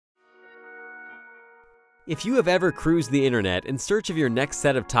If you have ever cruised the internet in search of your next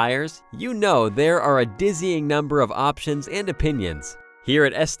set of tires, you know there are a dizzying number of options and opinions. Here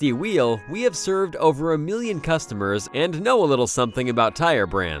at SD Wheel, we have served over 1 million customers and know a little something about tire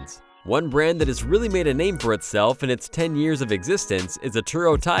brands. One brand that has really made a name for itself in its 10 years of existence is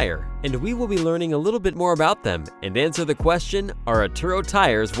Atturo Tire, and we will be learning a little bit more about them and answer the question, are Atturo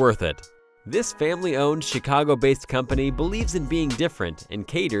Tires worth it? This family-owned, Chicago-based company believes in being different and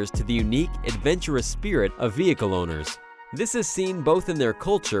caters to the unique, adventurous spirit of vehicle owners. This is seen both in their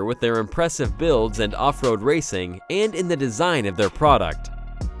culture with their impressive builds and off-road racing and in the design of their product.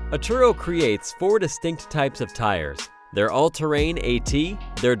 Atturo creates 4 distinct types of tires: their all-terrain AT,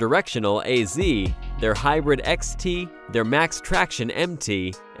 their directional AZ, their hybrid XT, their max traction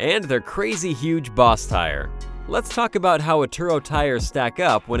MT, and their crazy huge Boss tire. Let's talk about how Atturo tires stack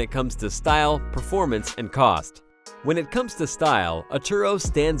up when it comes to style, performance, and cost. When it comes to style, Atturo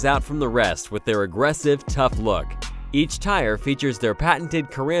stands out from the rest with their aggressive, tough look. Each tire features their patented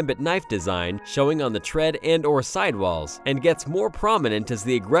karambit knife design showing on the tread and/or sidewalls, and gets more prominent as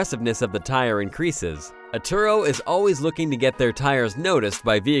the aggressiveness of the tire increases. Atturo is always looking to get their tires noticed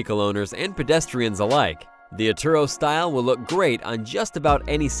by vehicle owners and pedestrians alike. The Atturo style will look great on just about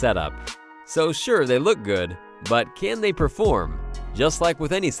any setup. So sure, they look good, but can they perform? Just like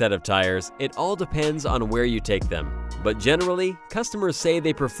with any set of tires, it all depends on where you take them. But generally, customers say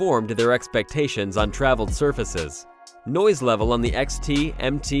they perform to their expectations on traveled surfaces. Noise level on the XT,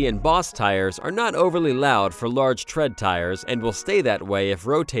 MT, and Boss tires are not overly loud for large tread tires and will stay that way if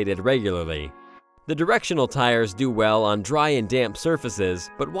rotated regularly. The directional tires do well on dry and damp surfaces,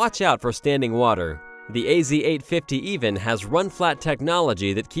 but watch out for standing water. The AZ850 even has run-flat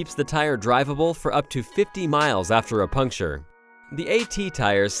technology that keeps the tire drivable for up to 50 miles after a puncture. The AT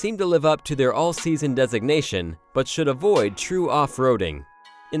tires seem to live up to their all-season designation, but should avoid true off-roading.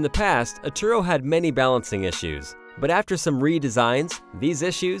 In the past, Atturo had many balancing issues, but after some redesigns, these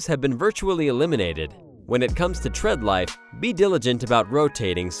issues have been virtually eliminated. When it comes to tread life, be diligent about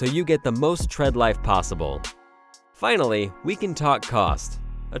rotating so you get the most tread life possible. Finally, we can talk cost.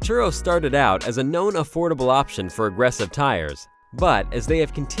 Atturo started out as a known affordable option for aggressive tires, but as they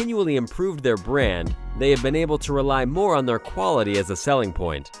have continually improved their brand, they have been able to rely more on their quality as a selling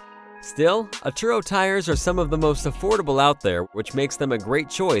point. Still, Atturo tires are some of the most affordable out there, which makes them a great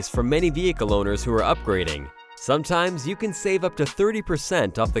choice for many vehicle owners who are upgrading. Sometimes you can save up to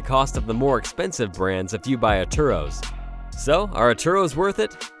 30% off the cost of the more expensive brands if you buy Atturos. So, are Atturos worth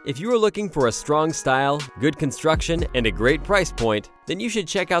it? If you are looking for a strong style, good construction, and a great price point, then you should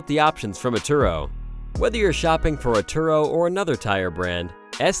check out the options from Atturo. Whether you're shopping for Atturo or another tire brand,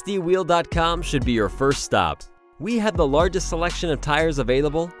 SDWheel.com should be your first stop. We have the largest selection of tires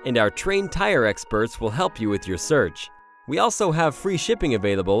available, and our trained tire experts will help you with your search. We also have free shipping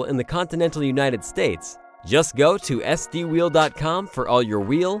available in the continental United States. Just go to SDWheel.com for all your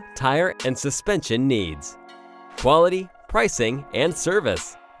wheel, tire, and suspension needs. Quality, pricing, and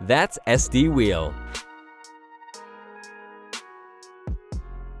service. That's SD Wheel.